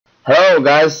Hello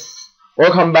guys,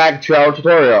 welcome back to our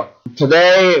tutorial.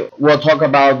 Today we'll talk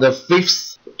about the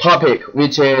fifth topic,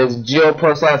 which is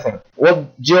geoprocessing.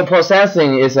 What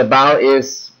geoprocessing is about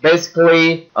is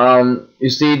basically, you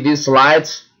see these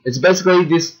slides, it's basically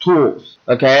these tools.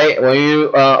 Okay, when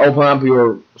you open up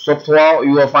your software,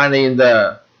 you will find in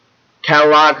the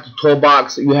catalog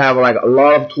toolbox, you have like a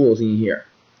lot of tools in here.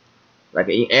 Like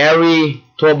in every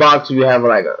toolbox, you have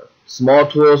like small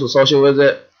tools associated with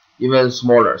it, even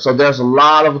smaller. So there's a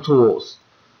lot of tools.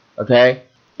 Okay,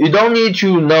 you don't need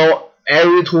to know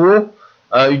every tool.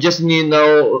 You just need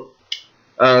to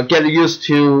know, get used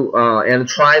to and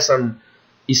try some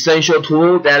essential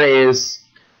tool that is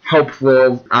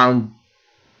helpful on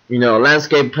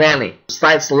landscape planning,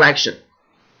 site selection.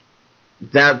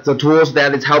 That the tools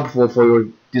that is helpful for your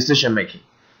decision making.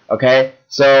 Okay,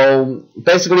 so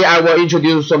basically I will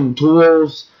introduce some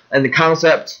tools and the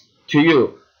concepts to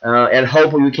you, and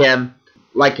hope you can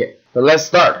like it. So let's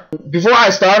start. Before I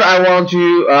start, I want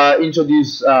to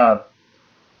introduce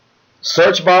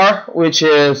search bar, which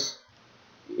is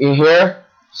in here.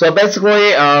 So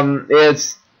basically,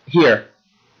 it's here.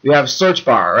 You have search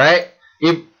bar, right?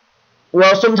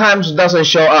 Sometimes it doesn't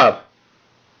show up.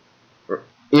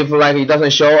 If like it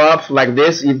doesn't show up like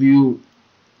this, if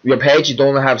your page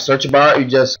don't have search bar, you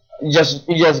just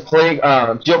click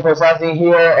geoprocessing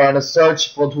here and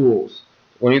search for tools.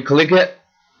 When you click it,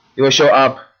 it will show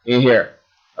up in here.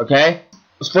 Okay.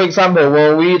 So for example,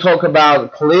 when we talk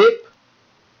about clip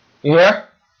here,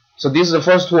 so this is the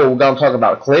first tool we're gonna talk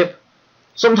about, clip.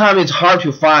 Sometimes it's hard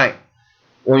to find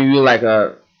when you like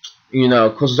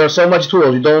because there's so much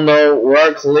tools, you don't know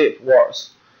where clip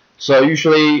was. So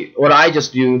usually what I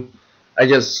just do, I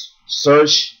just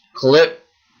search clip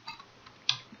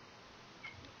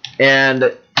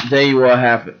and then you will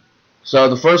have it. So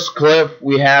the first clip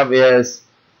we have is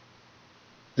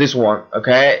this one.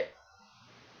 Okay,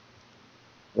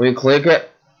 when you click it,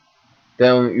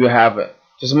 then you have it.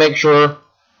 Just make sure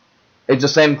it's the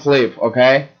same clip.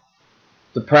 Okay,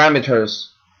 the parameters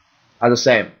are the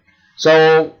same.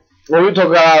 So when we talk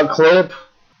about clip,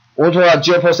 when we talk about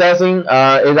geoprocessing,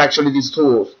 is actually these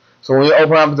tools. So when you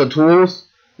open up the tools,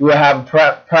 you will have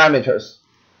parameters.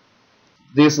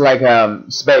 This like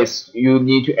space you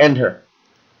need to enter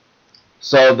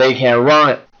so they can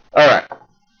run it. Alright,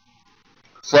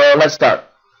 so let's start.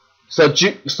 So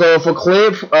for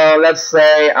clip, let's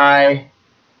say I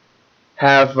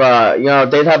have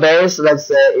database, let's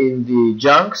say in the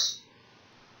junks.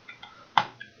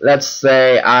 Let's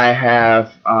say I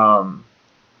have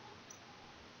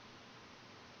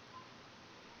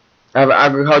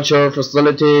agricultural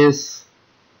facilities.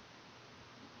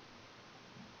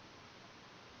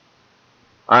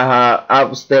 I have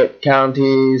upstate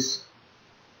counties,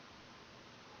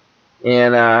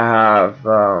 and I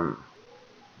have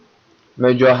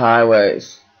major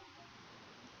highways,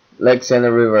 lakes and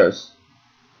rivers.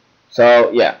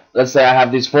 So yeah, let's say I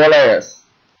have these 4 layers.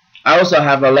 I also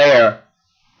have a layer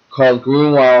called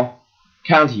Greenwell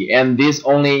County, and this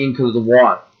only includes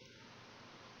 1.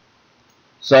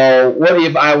 So what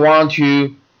if I want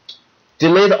to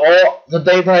delete all the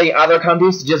data in other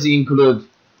counties, just include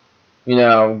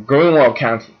Greenwell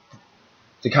County,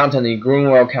 the content in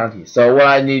Greenwell County? So what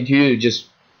I need to do,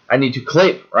 I need to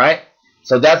clip, right?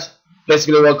 So that's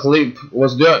basically what clip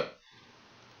was doing.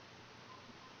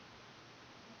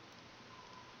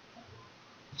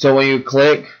 So when you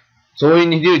click, so what you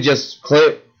need to do, just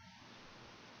clip,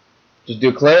 just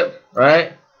do clip,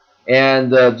 right?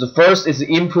 And the first is the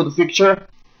input feature.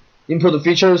 Input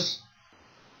features.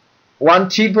 One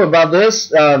tip about this,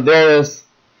 there is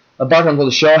a button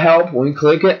called show help. When you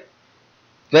click it,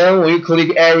 then when you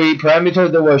click every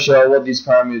parameter, they will show what this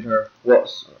parameter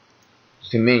was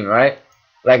to mean, right?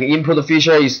 Like input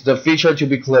feature is the feature to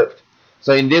be clipped.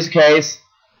 So in this case,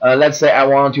 let's say I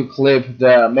want to clip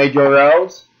the major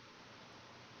roads,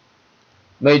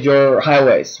 major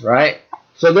highways, right?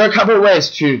 So there are a couple of ways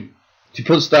to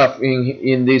put stuff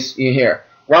in here.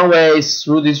 One way is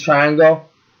through this triangle.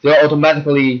 They'll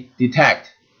automatically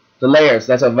detect the layers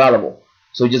that's available.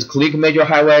 So you just click major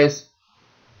highways,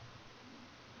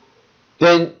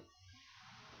 then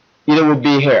it will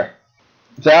be here.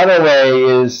 The other way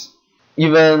is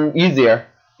even easier.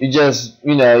 You just,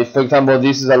 for example,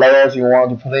 this is the layers you want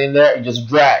to put in there, you just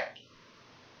drag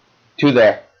to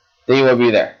there, then it will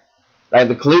be there. Like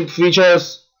the clip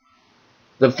features,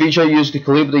 the feature used to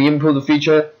clip the input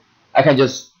feature, I can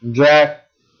just drag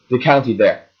the county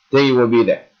there, then it will be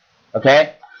there.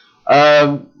 Okay,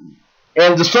 and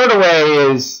the third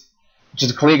way is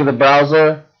just click the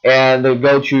browser and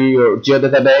go to your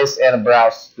geodatabase and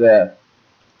browse the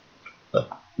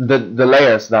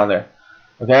layers down there.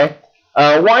 Okay.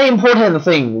 One important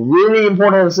thing, really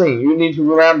important thing you need to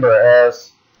remember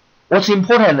is what's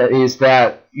important is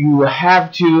that you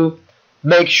have to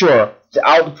make sure the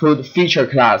output feature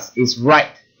class is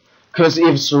right. Because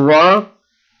if it's wrong,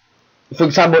 for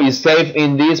example, it's saved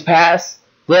in this path,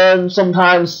 then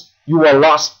sometimes you will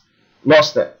lost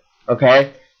it.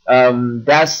 Okay.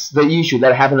 That's the issue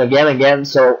that happens again and again.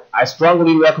 So I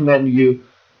strongly recommend you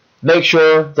make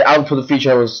sure the output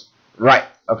feature is right.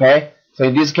 Okay. So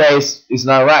in this case, it's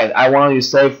not right. I wanted to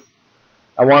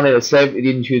save it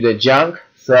into the junk.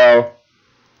 So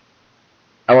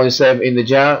I want to save in the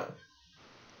junk,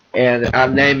 and I'll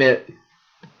name it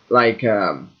like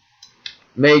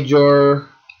major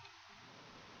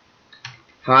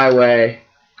highway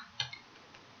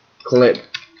clip.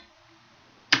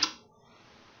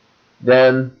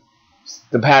 Then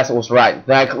the path was right.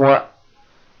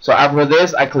 So after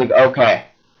this, I click OK.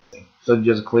 So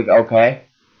just click OK.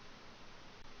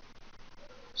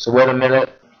 So wait a minute.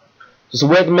 Just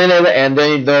wait a minute, and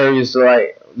then there is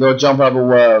like they'll jump up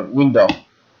a window.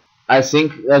 I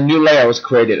think a new layer was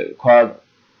created called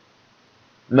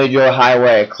major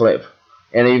highway clip.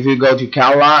 And if you go to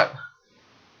catalog,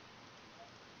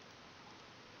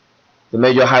 the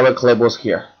major highway clip was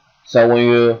here. So when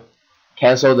you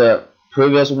cancel the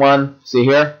previous one, see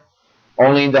here,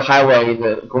 only the highway in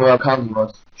the Google account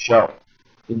was shown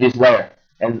in this layer,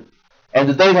 and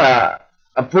the data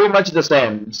are pretty much the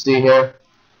same. See here,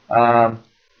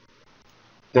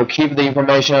 they'll keep the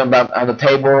information about on the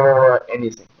table or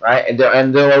anything, right? And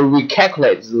they'll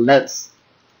recalculate the length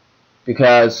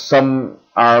because some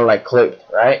are like clipped,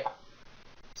 right?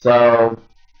 So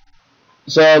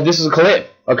this is a clip,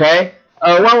 okay?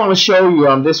 What I want to show you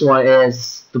on this one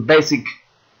is the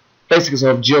basics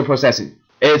of geo-processing.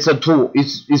 It's a tool.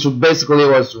 It's basically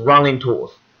was running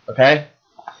tools, okay?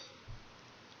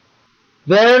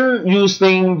 Then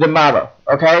using the model,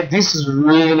 okay? This is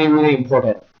really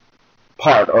important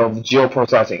part of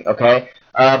geo-processing, okay?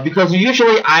 Because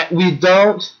usually we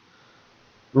don't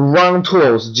run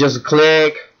tools, just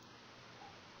click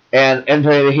and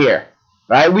enter it here,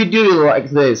 right? We do it like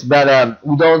this, but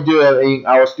we don't do it in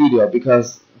our studio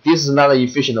because this is not an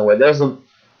efficient way. There's a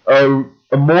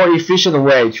more efficient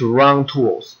way to run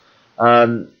tools.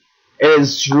 It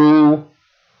is through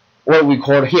what we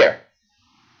call here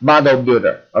model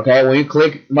builder. Okay, when you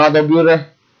click model builder,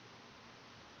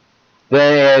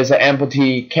 there is an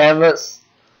empty canvas.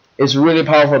 It's a really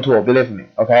powerful tool, believe me.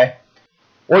 Okay,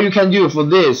 what you can do for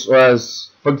this was,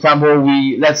 for example,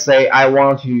 let's say I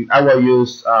will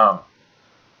use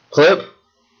clip,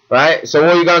 right? So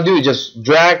what you're gonna do is just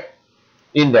drag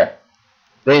in there,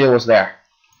 then it was there.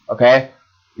 Okay,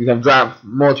 you can drag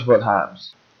multiple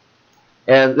times.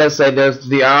 And let's say there's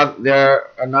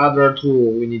another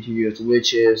tool we need to use,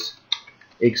 which is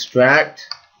extract.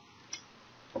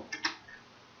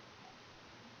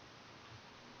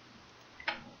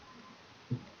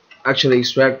 Actually,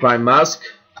 extract by mask.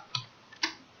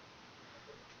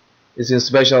 It's in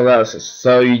special analysis.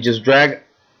 So you just drag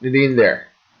it in there,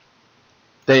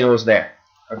 then it was there.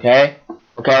 Okay.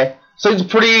 So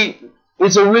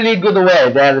it's a really good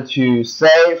way that to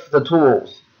save the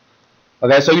tools.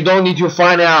 Okay, so you don't need to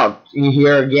find out in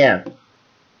here again,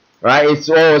 right? It's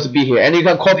always be here, and you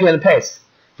can copy and paste.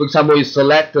 For example, you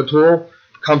select the tool,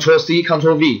 Control C,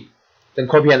 Control V, then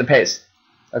copy and paste.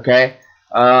 Okay.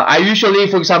 I usually,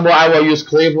 for example, I will use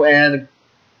clip and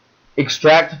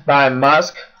extract by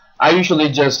mask. I usually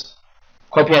just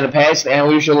copy and paste,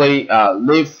 and usually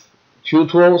leave two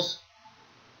tools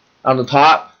on the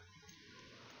top,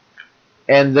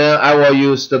 and then I will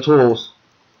use the tools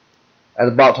at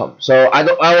the bottom. So I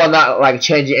will not like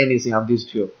change anything on these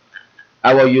two.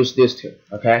 I will use these two.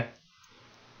 Okay.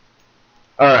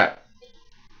 Alright.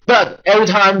 But every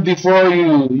time before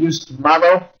you use the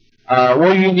model,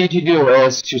 what you need to do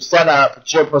is to set up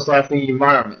geo-processing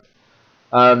environment.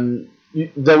 The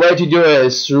way to do it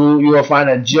is through, you will find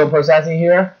a geo-processing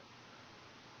here,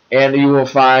 and you will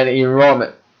find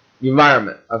environment.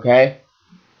 Okay.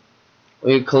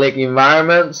 When you click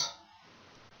environment,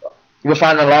 you'll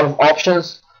find a lot of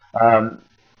options.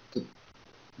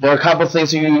 There are a couple of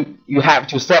things you have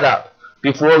to set up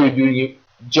before you do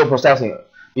geo-processing.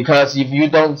 Because if you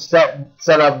don't set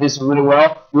up this really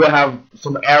well, you will have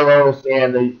some errors,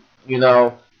 and and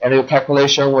your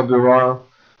calculation will be wrong.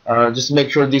 Just make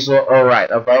sure these are all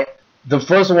right. Okay. The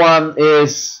first one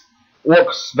is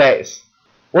workspace.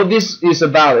 What this is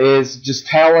about is just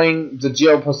telling the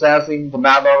geo-processing, the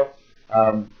model,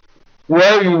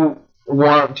 where you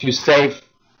want to save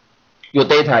your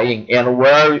data in, and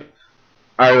where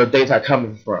are your data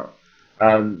coming from.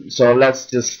 So let's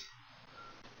just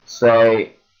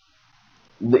say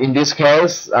In this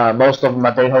case, most of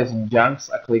my data is in junks.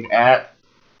 I click add,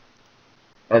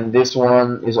 and this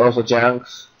one is also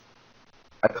junks.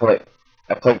 I click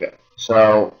it.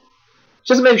 So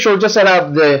just make sure, just set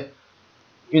up the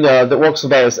the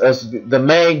workspace as the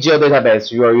main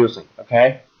geodatabase you are using.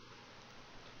 Okay.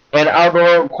 And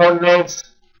outdoor coordinates,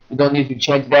 you don't need to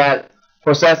change that.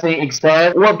 Processing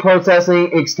extent. What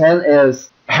processing extent is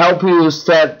help you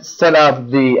set up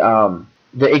the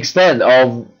extent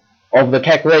of the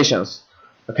calculations.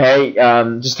 Okay,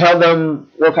 just tell them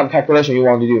what kind of calculation you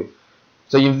want to do.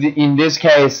 So in this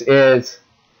case, it's,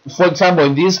 for example,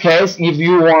 in this case, if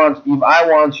I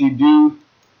want to do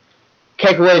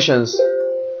calculations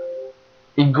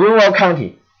in Greenville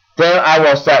County, then I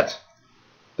will set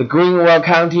the Greenville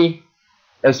County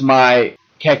as my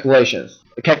calculation.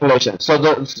 So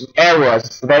the areas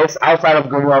space outside of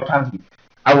Greenville County,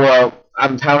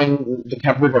 I'm telling the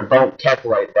computer, don't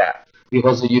calculate that,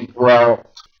 because you will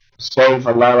save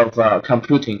a lot of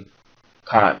computing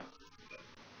time.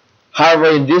 However,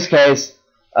 in this case,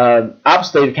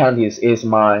 upstate counties is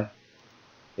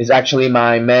actually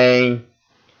my main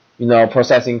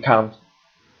processing count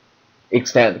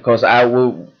extent, because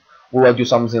we will do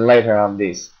something later on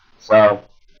this. So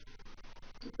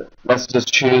let's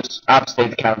just choose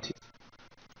upstate county.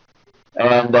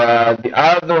 And the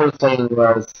other thing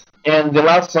was, and the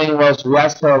last thing was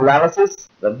raster analysis.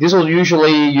 This was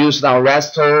usually used on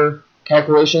raster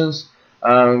calculations,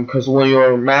 because when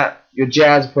your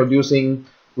JAS producing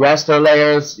raster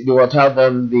layers, you will tell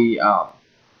them the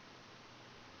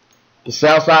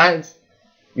cell size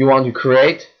you want to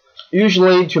create.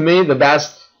 Usually, to me, the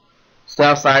best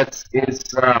cell size is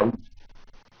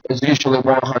usually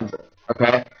 100.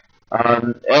 Okay,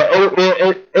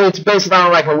 it's based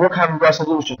on like what kind of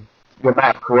resolution your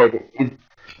map created.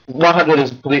 100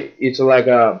 is it's like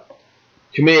to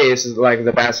me it's like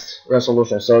the best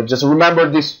resolution. So just remember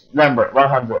this number,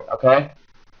 100. Okay,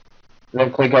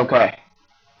 then click OK.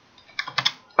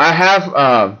 I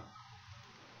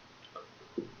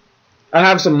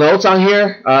have some notes on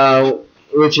here,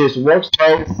 which is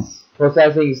workspace,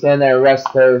 processing extent, and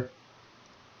raster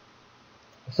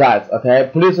size. Okay,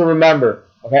 please remember.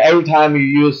 Okay, every time you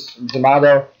use the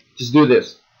model, just do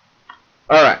this.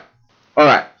 All right.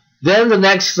 Then the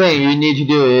next thing you need to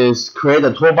do is create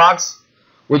a toolbox,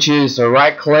 which is a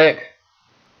right-click,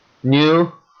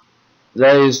 new.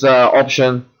 There is an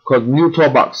option called New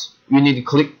Toolbox. You need to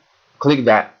click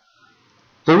that.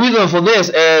 The reason for this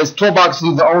is toolbox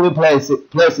is the only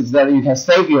places that you can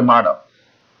save your model,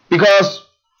 because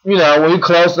when you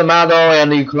close the model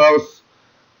and you close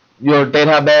your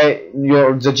database,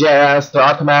 the JS, the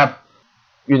AutoMap,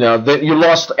 you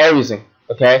lost everything.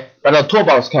 Okay, but a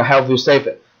toolbox can help you save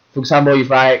it. For example,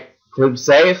 if I click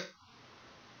save,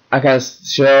 I can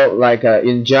show like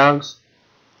in junks.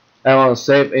 I want to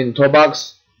save in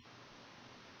toolbox.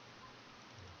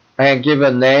 I can give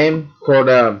a name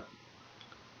called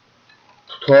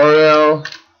tutorial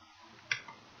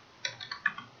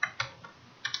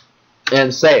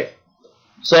and save.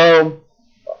 So,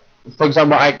 for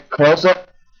example, I close it,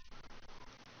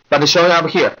 but it's showing up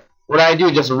here. What I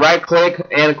do, just right click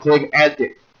and click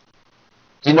edit.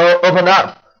 Open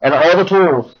up, and all the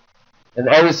tools and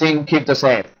everything keep the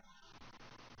same.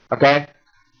 Okay,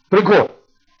 pretty cool.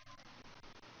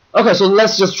 Okay, so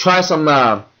let's just try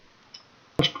some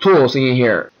tools in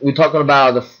here. We're talking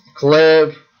about the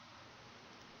clip,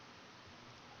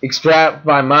 extract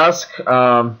by mask.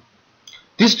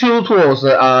 These two tools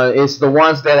is the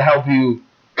ones that help you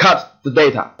cut the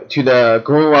data to the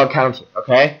Greenville County.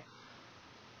 Okay.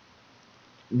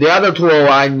 The other tool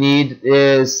I need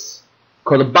is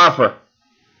called buffer.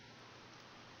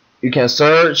 You can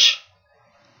search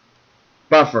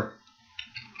buffer.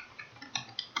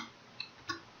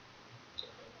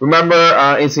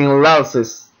 Remember, it's in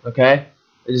analysis. Okay.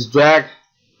 Just drag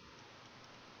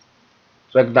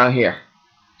down here.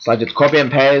 So I just copy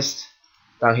and paste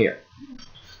down here.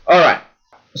 Alright,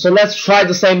 so let's try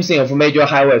the same thing for major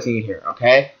highways in here.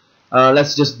 Okay,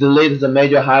 let's just delete the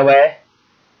major highway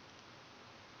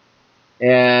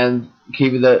and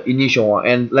keep the initial one,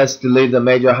 and let's delete the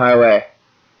major highway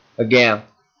again,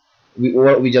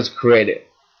 what we just created.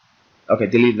 Okay,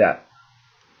 delete that.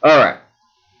 Alright,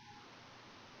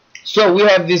 so we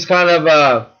have this kind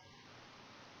of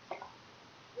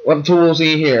web tools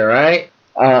in here, right?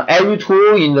 Every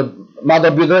tool in the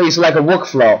model builder is like a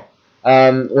workflow.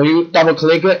 When you double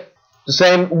click it, the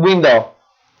same window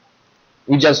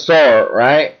we just saw,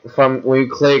 right? From when you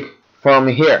click from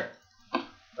here.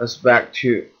 Let's back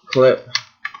to clip.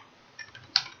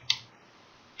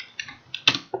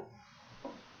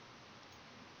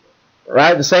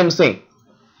 Right, the same thing.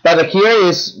 But here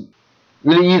is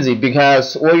really easy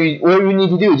because what you need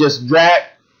to do is just drag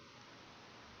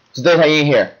the data in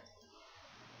here,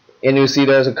 and you see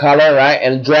there's a color, right?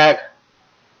 And drag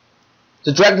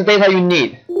the data you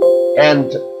need,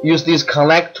 and use this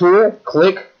connect tool,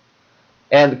 click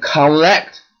and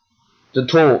connect the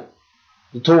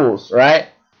tools, right?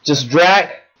 Just drag,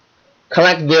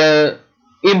 connect the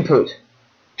input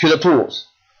to the tools.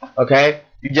 Okay,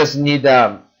 you just need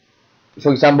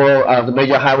for example the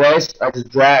major highways. I just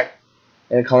drag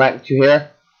and connect to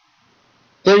here.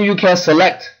 Then you can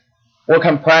select what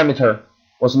kind of parameter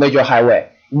was major highway.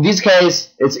 In this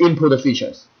case, it's input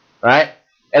features, right?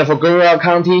 And for Greenville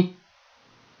County,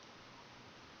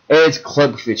 it's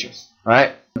clip features,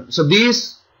 right? So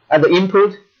these are the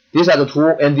input, these are the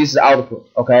tool, and this is the output.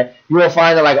 Okay, you will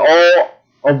find like all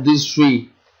of these three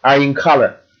are in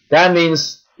color. That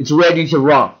means it's ready to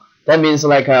run. That means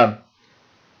like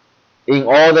in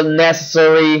all the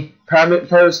necessary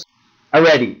parameters are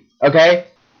ready. Okay,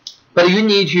 but you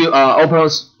need to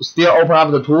still open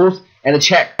up the tools and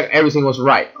check everything was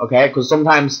right. Okay, because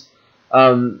sometimes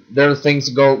there are things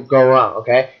go wrong.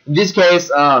 Okay, in this case,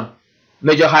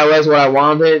 major highways what I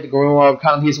wanted, Greenville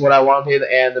County is what I wanted,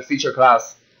 and the feature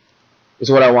class is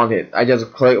what I wanted. I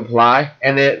just click apply,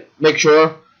 and then make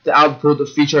sure the output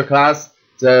feature class,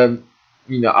 the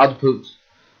output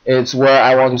is where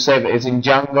I want to save it. It's in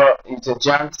Django, it's a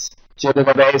Junks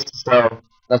database, so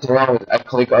nothing wrong with it. I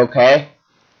click OK,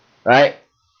 right?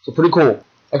 So pretty cool.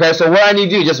 Okay, so what I need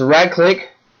to do, just right click,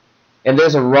 and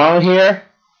there's a run here.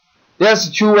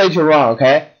 There's two ways to run.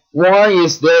 Okay, one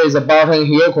is there is a button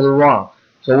here called run.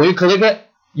 So when you click it,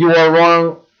 you will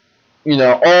run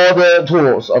all the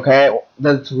tools, okay,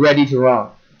 that's ready to run.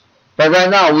 But right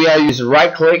now we are using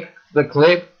right click the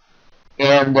clip,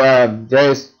 and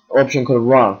there is option called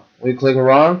run. We click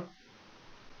run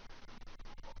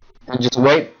and just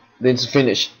wait, then it's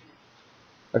finished.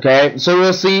 Okay, so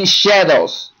you'll see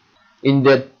shadows in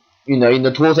the in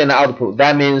the tools and the output.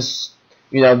 That means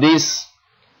this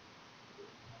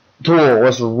tool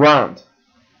was run,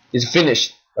 it's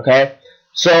finished. Okay,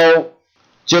 so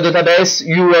Geo-database,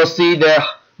 you will see the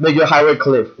major highway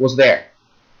clip was there.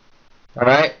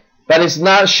 Alright, but it's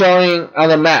not showing on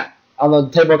the map, on the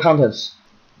table of contents.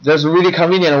 There's a really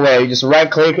convenient way. You just right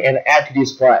click and add to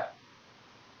display.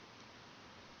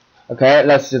 Okay,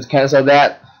 let's just cancel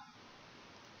that.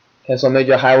 Cancel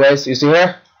major highways. You see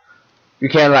here? You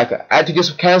can like add to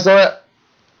display, cancel it.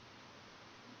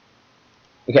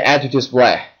 You can add to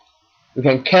display. You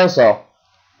can cancel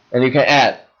and you can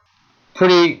add.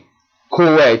 Pretty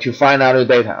cool way to find out the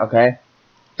data. Okay,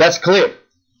 that's clip.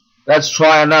 Let's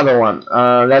try another one.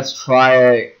 Let's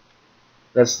try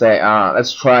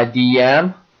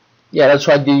DEM. Yeah, let's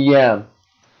try DEM.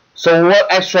 So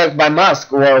what extract by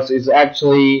mask was is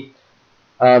actually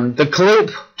the clip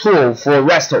tool for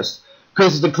rasters,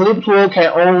 because the clip tool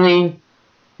can only,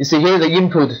 you see here, the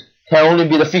input can only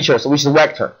be the features, which is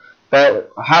vector.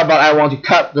 But how about I want to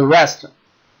cut the raster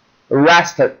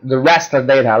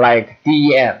data like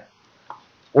DEM?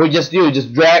 What you just do is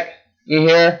just drag in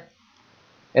here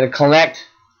and connect.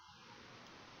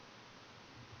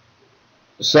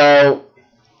 So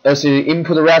let's see,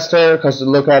 input raster, because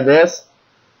look at this.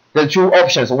 There are two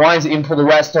options. One is input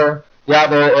raster, the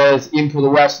other is input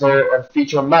raster and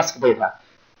feature mask data.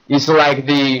 It's like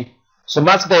so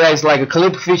mask data is like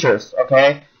clip features,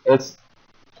 okay? It's,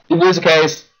 in this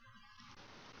case,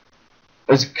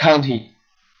 it's county,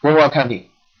 Greenville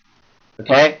County,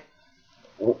 okay?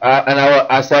 And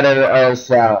I set it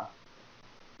as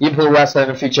input raster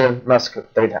and feature mask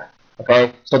data.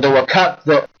 Okay, so they will cut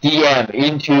the DEM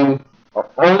into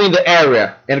only the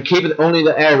area and keep it only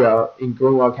the area in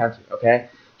Greenville County. Okay,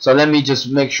 so let me just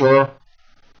make sure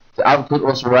the output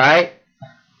was right.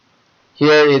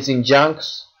 Here it's in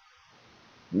Junks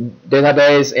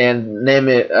database and name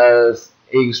it as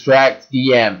extract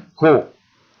DEM. Cool.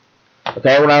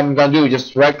 Okay, what I'm gonna do is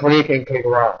just right click and click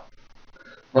run.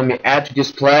 Let me add to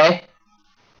display.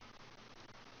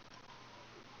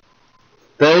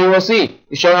 Then you will see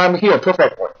it's showing up here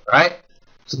perfectly, right?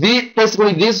 So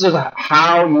basically this is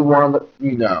how you want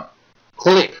to,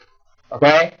 clip.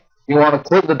 Okay, you want to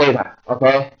clip the data.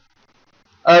 Okay.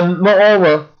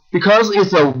 Moreover, because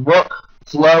it's a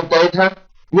workflow data,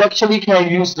 you actually can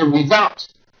use the result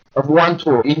of one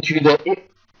tool into the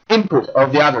input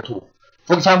of the other tool.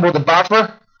 For example, the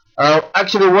buffer.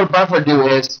 Actually, what buffer do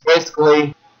is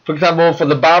basically, for example, for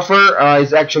the buffer,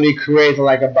 is actually create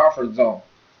like a buffer zone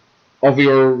of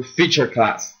your feature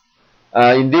class.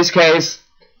 In this case,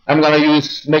 I'm gonna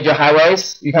use major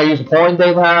highways. You can use point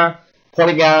data,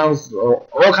 polygons, or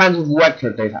all kinds of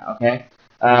vector data. Okay.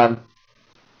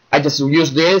 I just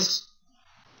use this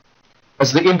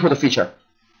as the input feature.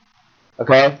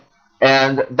 Okay,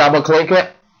 and double click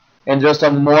it, and there's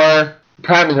some more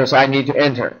parameters I need to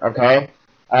enter. Okay,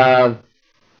 I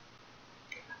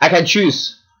can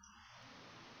choose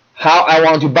how I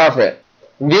want to buffer it.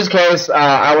 In this case,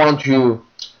 I would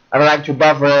like to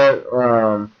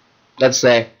buffer, let's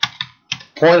say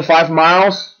 0.5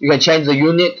 miles. You can change the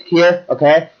unit here.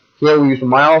 Okay, here we use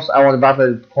miles. I want to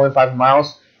buffer 0.5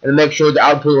 miles and make sure the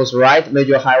output was right.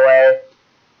 Major highway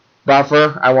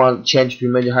buffer. I want to change to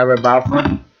major highway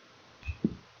buffer.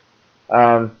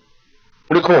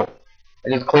 Pretty cool. I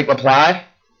just click apply,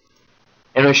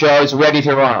 and it'll show it's ready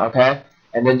to run. Okay,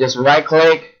 and then just right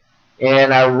click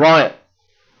and I run it.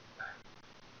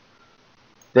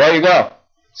 There you go.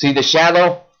 See the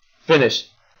shadow?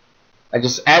 Finished. I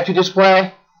just add to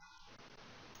display.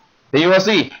 Then you will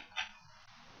see.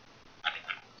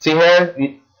 See here?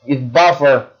 It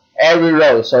buffer every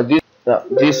road. So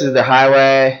this is the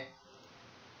highway,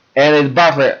 and it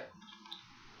buffer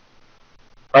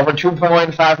over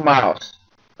 2.5 miles.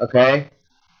 Okay.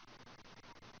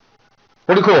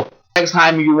 Pretty cool. Next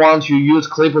time you want to use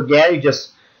clip again, you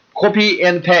just copy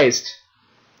and paste,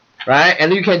 right?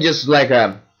 And you can just like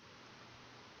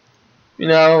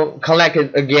collect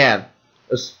it again,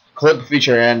 this clip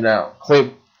feature, and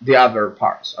clip the other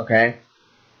parts. Okay.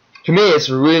 To me, it's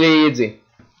really easy.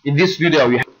 In this video,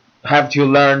 you have to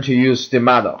learn to use the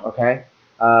model. Okay.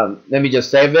 Let me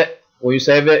just save it. When you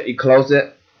save it, you close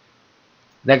it.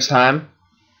 Next time,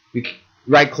 you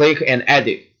right click and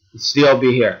edit. It'll still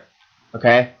be here.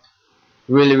 Okay.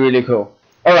 Really cool.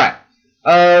 All right.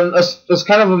 As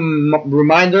kind of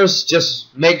reminders,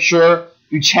 just make sure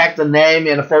you check the name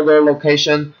and the folder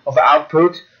location of the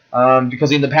output,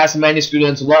 because in the past many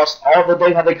students lost all the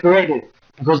data they created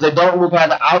because they don't look at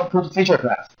the output feature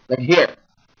class, like here.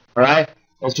 All right,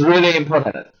 it's really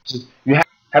important. You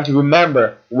have to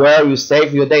remember where you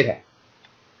save your data.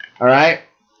 All right.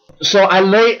 So I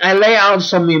lay out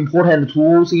some important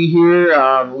tools in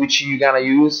here, which you're gonna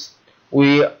use.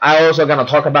 I also gonna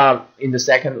talk about in the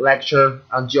second lecture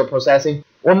on geoprocessing.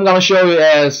 What I'm gonna show you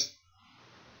is,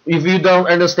 if you don't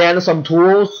understand some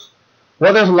tools,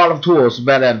 well, there's a lot of tools,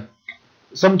 but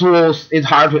some tools it's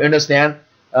hard to understand.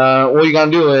 What you're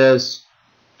gonna do is,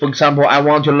 for example, I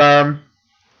want to learn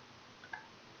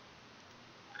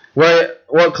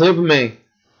what clip mean,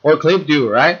 what clip do,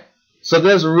 right? So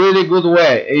there's a really good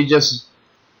way. You just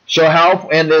show help,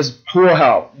 and there's tool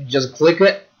help. You just click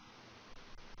it.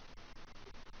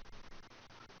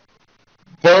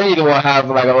 Then you will have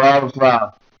like a lot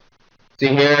of see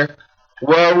here,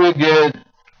 very good.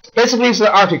 Basically, it's an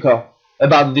article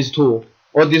about this tool.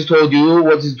 What this tool do,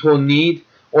 what this tool need,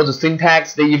 or the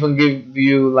syntax. They even give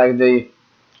you like the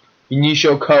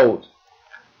initial code.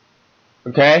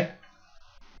 Okay,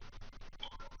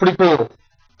 pretty cool.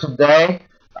 Today,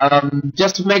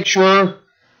 just make sure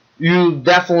you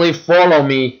definitely follow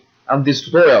me on this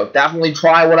tutorial. Definitely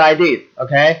try what I did.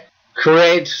 Okay,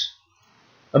 create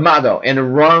a model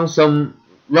and run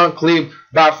clip,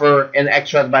 buffer, and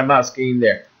extract by mask in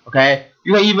there. Okay,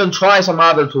 you can even try some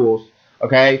other tools.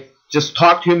 Okay, just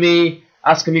talk to me,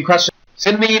 ask me questions,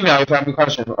 send me email if you have any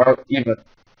questions, or even.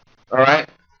 All right,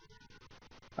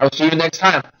 I'll see you next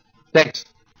time. Thanks.